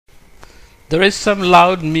There is some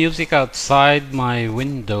loud music outside my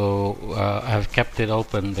window. I've kept it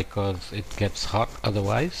open because it gets hot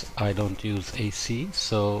otherwise. I don't use AC,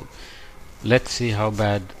 so let's see how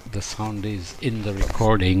bad the sound is in the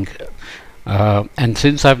recording. And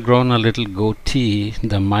since I've grown a little goatee,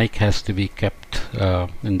 the mic has to be kept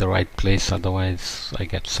in the right place, otherwise I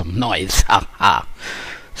get some noise.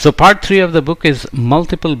 So part 3 of the book is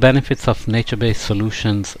multiple benefits of nature-based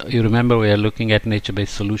solutions. You remember we are looking at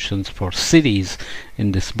nature-based solutions for cities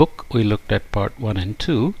in this book. We looked at part 1 and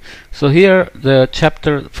 2. So here the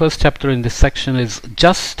first chapter in this section is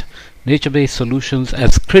just nature-based solutions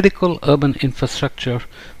as critical urban infrastructure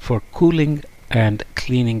for cooling and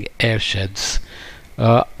cleaning air sheds.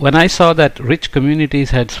 When I saw that rich communities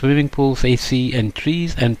had swimming pools, AC and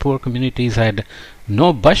trees, and poor communities had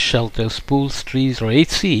no bus shelters, pools, trees or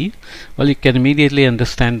AC, well, you can immediately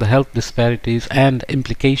understand the health disparities and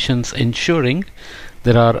implications, ensuring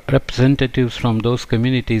there are representatives from those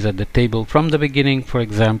communities at the table from the beginning. For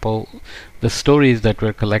example, the stories that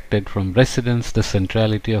were collected from residents, the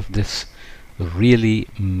centrality of this really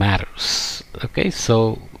matters. Okay,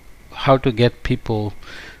 so how to get people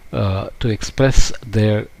to express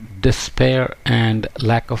their despair and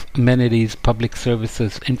lack of amenities, public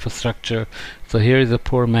services, infrastructure. So here is a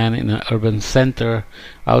poor man in an urban center.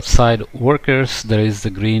 Outside workers, there is the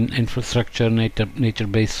green infrastructure,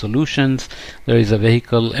 nature-based solutions. There is a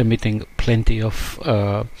vehicle emitting plenty of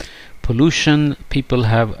pollution. People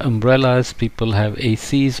have umbrellas, people have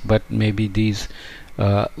ACs, but maybe these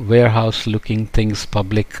warehouse-looking things,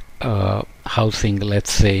 public housing,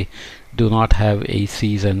 let's say, do not have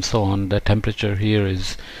ACs and so on. The temperature here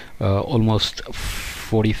is almost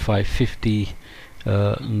 45, 50,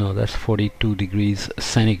 no, that's 42 degrees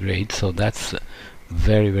centigrade, so that's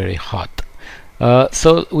very, very hot.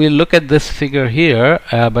 So we'll look at this figure here,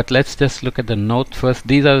 but let's just look at the note first.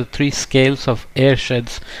 These are the 3 scales of air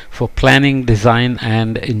sheds for planning, design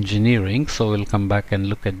and engineering, so we'll come back and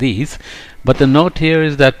look at these. But the note here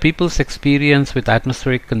is that people's experience with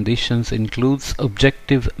atmospheric conditions includes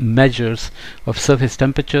objective measures of surface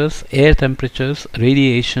temperatures, air temperatures,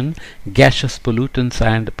 radiation, gaseous pollutants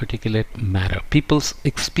and particulate matter. People's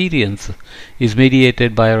experience is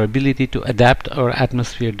mediated by our ability to adapt our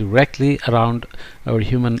atmosphere directly around our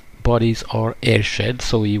human bodies or air sheds.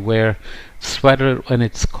 So we wear sweater when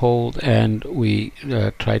it's cold, and we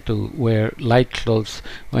try to wear light clothes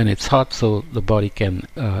when it's hot, so the body can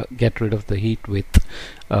get rid of the heat with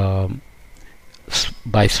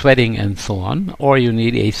by sweating and so on. Or you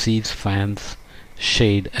need ACs, fans,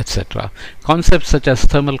 shade, etc. Concepts such as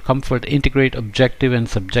thermal comfort integrate objective and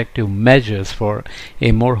subjective measures for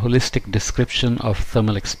a more holistic description of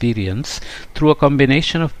thermal experience. Through a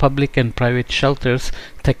combination of public and private shelters,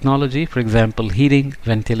 technology, for example heating,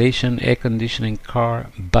 ventilation, air conditioning,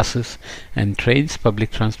 car, buses and trains,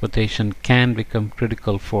 public transportation can become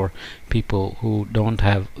critical for people who don't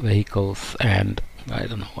have vehicles. And I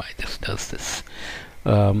don't know why this does this.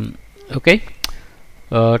 Okay.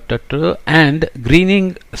 And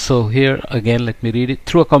greening, so here again let me read it.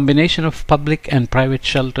 Through a combination of public and private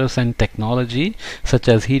shelters and technology such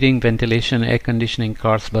as heating, ventilation, air conditioning,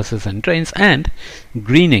 cars, buses and trains, and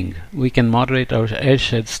greening, we can moderate our air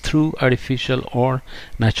sheds through artificial or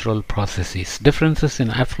natural processes. Differences in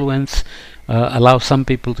affluence allow some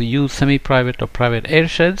people to use semi-private or private air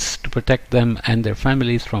sheds to protect them and their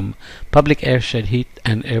families from public air shed heat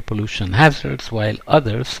and air pollution hazards, while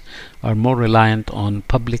others are more reliant on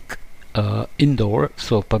public indoor,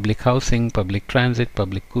 so public housing, public transit,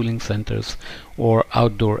 public cooling centers, or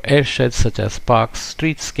outdoor air sheds such as parks,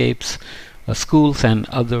 streetscapes, schools and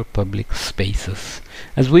other public spaces.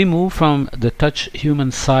 As we move from the touch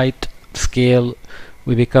human sight scale,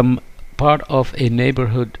 we become part of a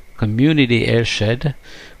neighborhood community air shed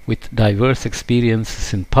with diverse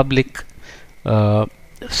experiences in public,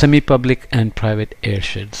 semi-public and private air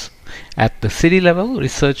sheds. At the city level,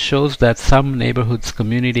 research shows that some neighborhoods'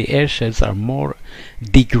 community air sheds are more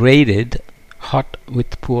degraded, hot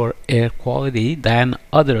with poor air quality, than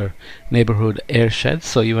other neighborhood air sheds.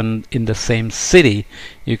 So even in the same city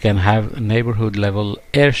you can have neighborhood level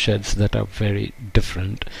air sheds that are very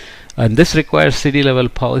different, and this requires city level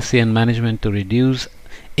policy and management to reduce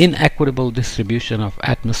inequitable distribution of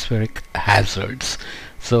atmospheric hazards.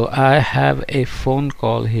 So I have a phone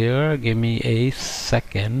call here. Give me a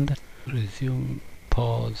second. Resume,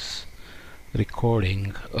 pause,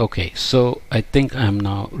 recording. Okay, so I think I'm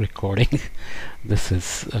now recording. This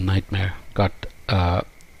is a nightmare. Got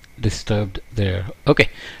disturbed there. Okay,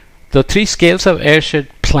 the 3 scales of airshed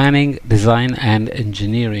planning, design and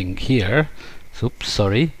engineering here. Oops,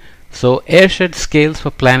 sorry. So airshed scales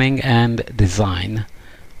for planning and design.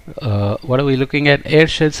 What are we looking at?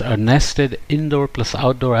 Airsheds are nested indoor plus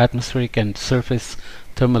outdoor atmospheric and surface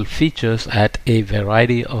thermal features at a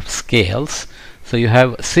variety of scales. So you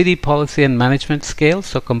have city policy and management scale,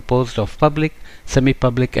 so composed of public,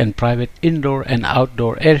 semi-public and private indoor and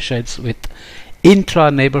outdoor airsheds with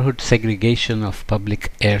intra-neighborhood segregation of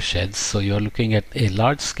public airsheds. So you're looking at a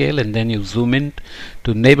large scale, and then you zoom in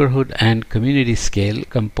to neighborhood and community scale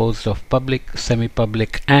composed of public,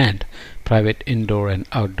 semi-public and private indoor and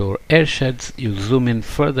outdoor airsheds. You zoom in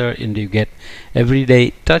further and you get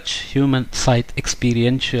everyday touch, human sight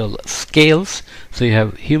experiential scales. So you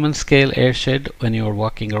have human scale airshed when you are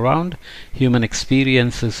walking around, human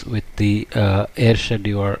experiences with the airshed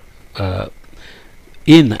you are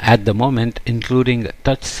in at the moment, including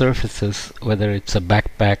touch surfaces, whether it's a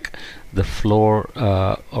backpack, the floor,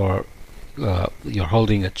 or you're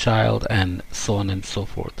holding a child, and so on and so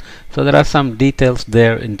forth. So there are some details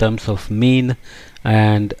there in terms of mean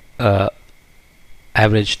and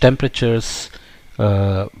average temperatures,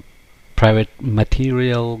 private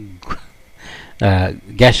material,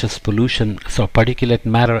 gaseous pollution, so particulate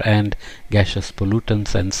matter and gaseous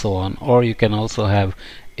pollutants and so on. Or you can also have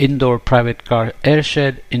indoor private car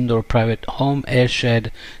airshed, indoor private home airshed,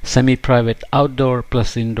 semi-private outdoor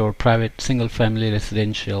plus indoor private single family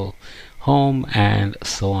residential home, and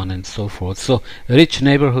so on and so forth. So rich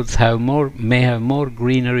neighborhoods may have more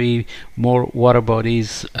greenery, more water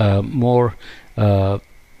bodies, more air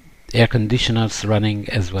conditioners running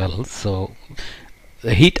as well. So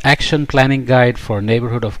the Heat Action Planning Guide for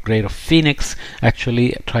Neighborhood of Greater Phoenix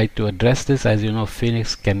actually tried to address this. As you know,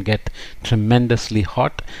 Phoenix can get tremendously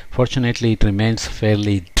hot. Fortunately, it remains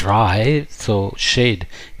fairly dry, so shade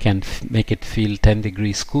can make it feel 10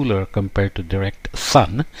 degrees cooler compared to direct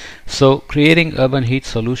sun. So creating urban heat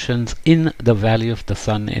solutions in the Valley of the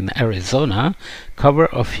Sun in Arizona. Cover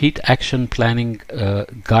of Heat Action Planning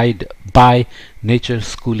Guide by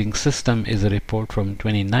Nature's Cooling System is a report from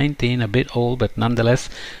 2019, a bit old, but nonetheless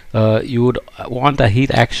you would want a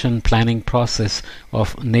heat action planning process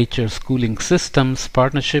of Nature's Cooling Systems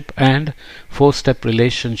partnership and 4-step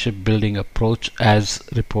relationship building approach as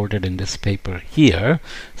reported in this paper here.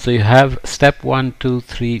 So you have step 1, 2,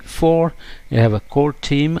 3, 4. You have a core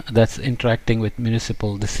team that's interacting with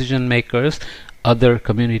municipal decision makers, other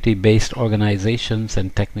community-based organizations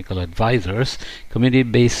and technical advisors.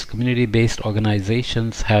 Community-based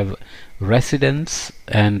organizations have residents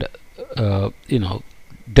and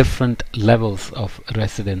different levels of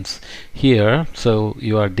residents here. So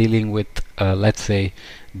you are dealing with let's say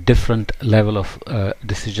different level of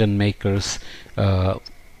decision makers,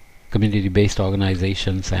 community-based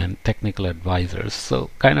organizations and technical advisors. So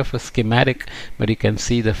kind of a schematic, but you can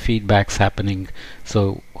see the feedbacks happening.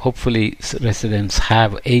 So hopefully residents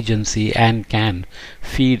have agency and can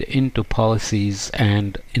feed into policies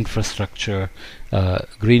and infrastructure,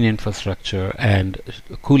 green infrastructure and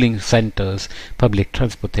cooling centers, public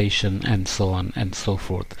transportation, and so on and so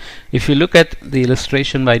forth. If you look at the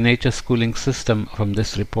illustration by Nature's Cooling System from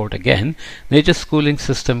this report again, Nature's Cooling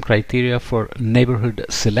System criteria for neighborhood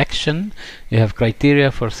selection. You have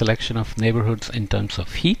criteria for selection of neighborhoods in terms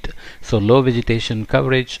of heat. So low vegetation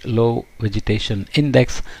coverage, low vegetation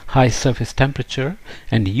index, high surface temperature,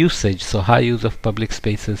 and usage, so high use of public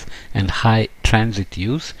spaces and high transit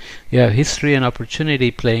use. You have history and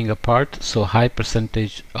opportunity playing a part, so high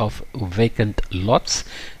percentage of vacant lots,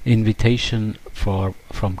 invitation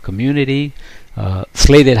from community,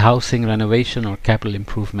 slated housing renovation or capital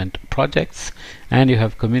improvement projects, and you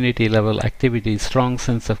have community level activities, strong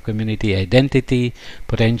sense of community identity,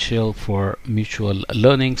 potential for mutual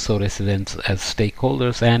learning, so residents as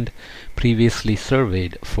stakeholders, and previously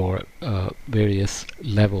surveyed for various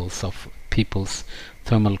levels of people's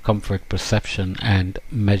thermal comfort perception and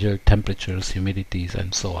measured temperatures, humidities,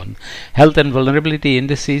 and so on. Health and vulnerability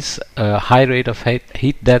indices, high rate of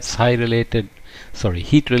heat deaths, heat-related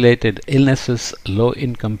illnesses,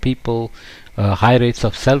 low-income people, high rates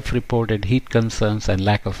of self-reported heat concerns, and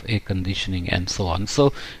lack of air conditioning, and so on.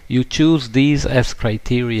 So you choose these as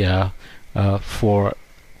criteria for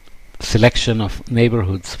selection of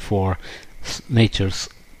neighborhoods for Nature's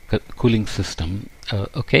Cooling System.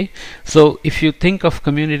 Okay, so if you think of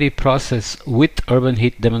community process with urban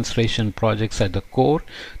heat demonstration projects at the core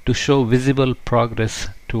to show visible progress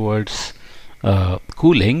towards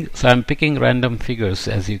cooling. So I'm picking random figures,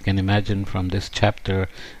 as you can imagine from this chapter.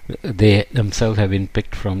 They themselves have been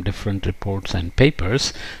picked from different reports and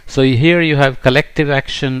papers. So here you have collective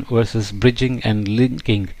action versus bridging and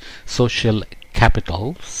linking social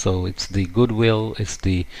capital. So it's the goodwill, it's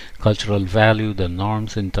the cultural value, the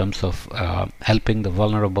norms in terms of helping the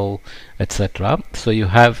vulnerable, etc. So you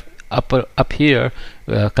have up here,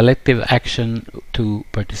 collective action to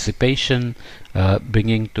participation,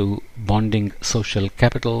 bringing to bonding social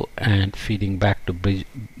capital and feeding back to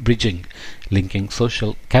bridging, linking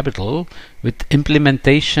social capital with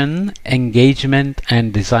implementation, engagement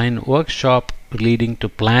and design workshop leading to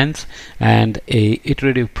plans and a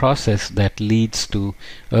iterative process that leads to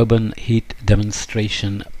urban heat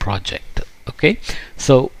demonstration project. Okay,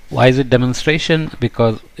 so why is it demonstration?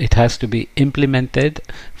 Because it has to be implemented,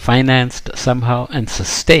 financed somehow and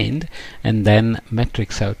sustained, and then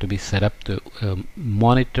metrics have to be set up to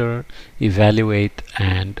monitor, evaluate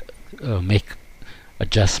and make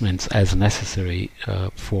adjustments as necessary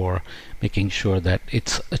for making sure that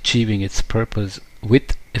it's achieving its purpose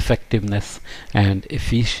with effectiveness and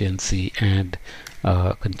efficiency, and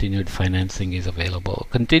continued financing is available.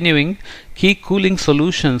 Continuing, key cooling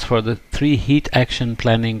solutions for the 3 heat action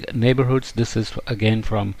planning neighborhoods. This is again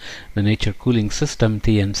from the Nature Cooling System,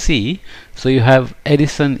 TNC. So you have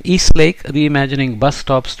Edison Eastlake reimagining bus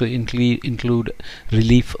stops to include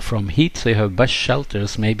relief from heat. So you have bus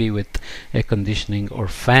shelters, maybe with air conditioning or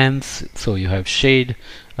fans. So you have shade,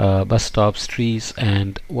 bus stops, trees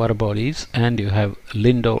and water bodies. And you have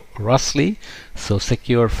Lindo Rossley, so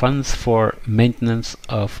secure funds for maintenance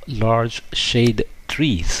of large shade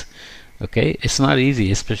trees. Okay, it's not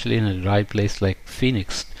easy, especially in a dry place like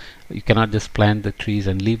Phoenix. You cannot just plant the trees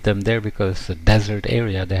and leave them there because it's a desert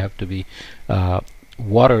area. They have to be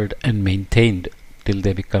watered and maintained till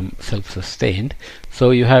they become self-sustained.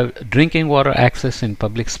 So you have drinking water access in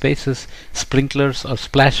public spaces, sprinklers or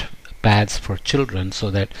splash pads for children so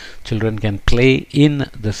that children can play in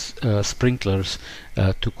the sprinklers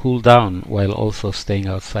to cool down while also staying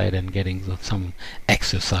outside and getting some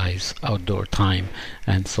exercise, outdoor time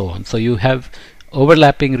and so on. So you have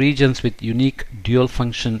overlapping regions with unique dual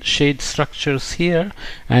function shade structures here,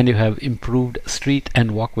 and you have improved street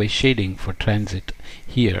and walkway shading for transit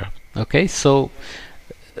here. Okay, so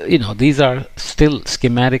you know, these are still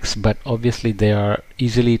schematics, but obviously they are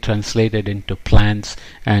easily translated into plans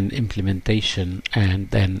and implementation, and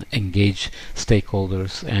then engage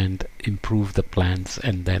stakeholders and improve the plans,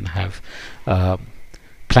 and then have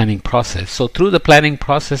planning process. So through the planning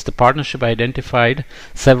process, the partnership identified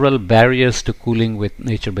several barriers to cooling with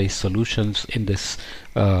nature-based solutions in this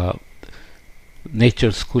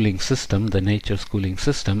Nature's Cooling System, the Nature's Cooling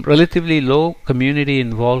System. Relatively low community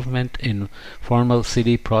involvement in formal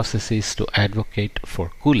city processes to advocate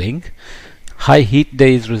for cooling. High heat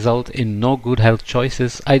days result in no good health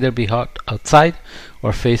choices, either be hot outside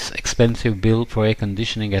or face expensive bill for air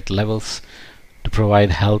conditioning at levels to provide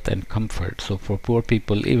health and comfort. So for poor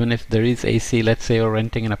people, even if there is AC, let's say you're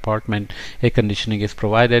renting an apartment, air conditioning is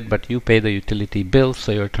provided, but you pay the utility bill,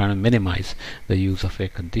 so you're trying to minimize the use of air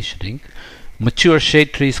conditioning. Mature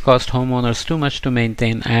shade trees cost homeowners too much to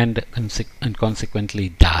maintain and consequently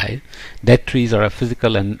die. Dead trees are a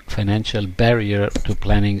physical and financial barrier to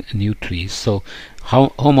planting new trees. So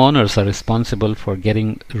homeowners are responsible for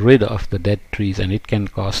getting rid of the dead trees, and it can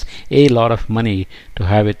cost a lot of money to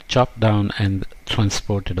have it chopped down and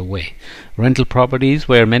transported away. Rental properties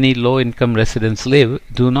where many low-income residents live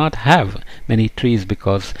do not have many trees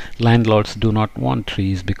because landlords do not want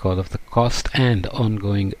trees because of the cost and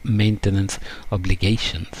ongoing maintenance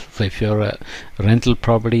obligations. So if you're a rental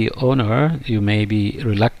property owner, you may be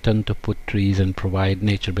reluctant to put trees and provide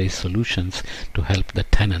nature-based solutions to help the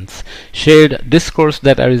tenants. Shared discourse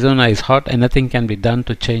that Arizona is hot and nothing can be done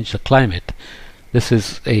to change the climate. This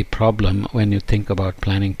is a problem when you think about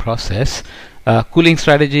planning process. Cooling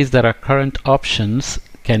strategies that are current options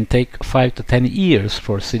can take 5 to 10 years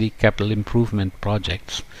for city capital improvement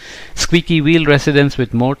projects. Squeaky wheel residents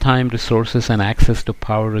with more time, resources and access to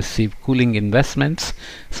power receive cooling investments,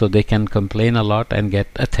 so they can complain a lot and get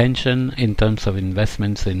attention in terms of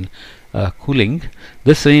investments in cooling.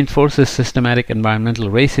 This reinforces systematic environmental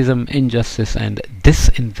racism, injustice and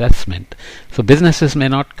disinvestment. So businesses may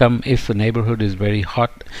not come if the neighborhood is very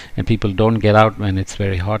hot and people don't get out when it's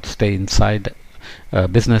very hot, stay inside.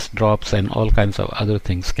 Business drops and all kinds of other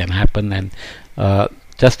things can happen. And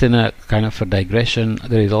just in a kind of a digression,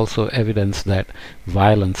 there is also evidence that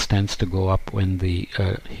violence tends to go up when the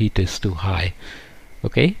heat is too high.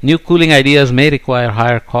 Okay, new cooling ideas may require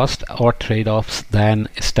higher cost or trade-offs than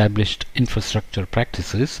established infrastructure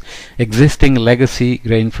practices. Existing legacy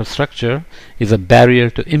gray infrastructure is a barrier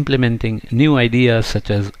to implementing new ideas, such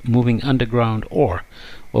as moving underground or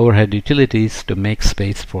overhead utilities to make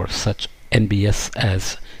space for such NBS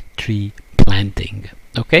as tree planting.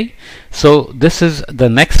 Okay, so this is the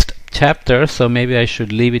next chapter chapter, so maybe I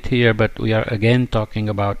should leave it here, but we are again talking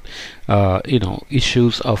about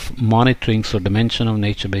issues of monitoring, so dimension of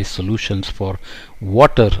nature-based solutions for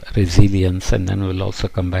water resilience, and then we'll also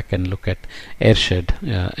come back and look at airshed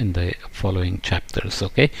in the following chapters.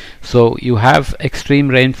 Okay, so you have extreme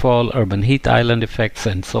rainfall, urban heat island effects,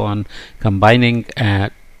 and so on combining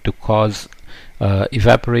to cause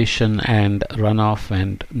evaporation and runoff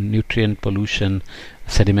and nutrient pollution,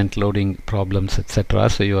 sediment loading problems, etc.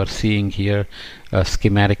 So you are seeing here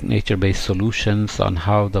schematic nature-based solutions on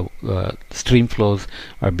how the stream flows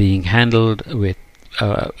are being handled, with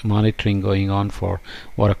monitoring going on for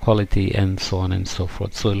water quality and so on and so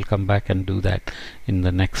forth. So we'll come back and do that in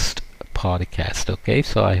the next podcast. Okay,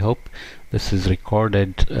 so I hope this is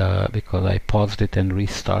recorded because I paused it and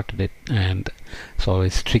restarted it, and it's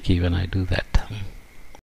always tricky when I do that.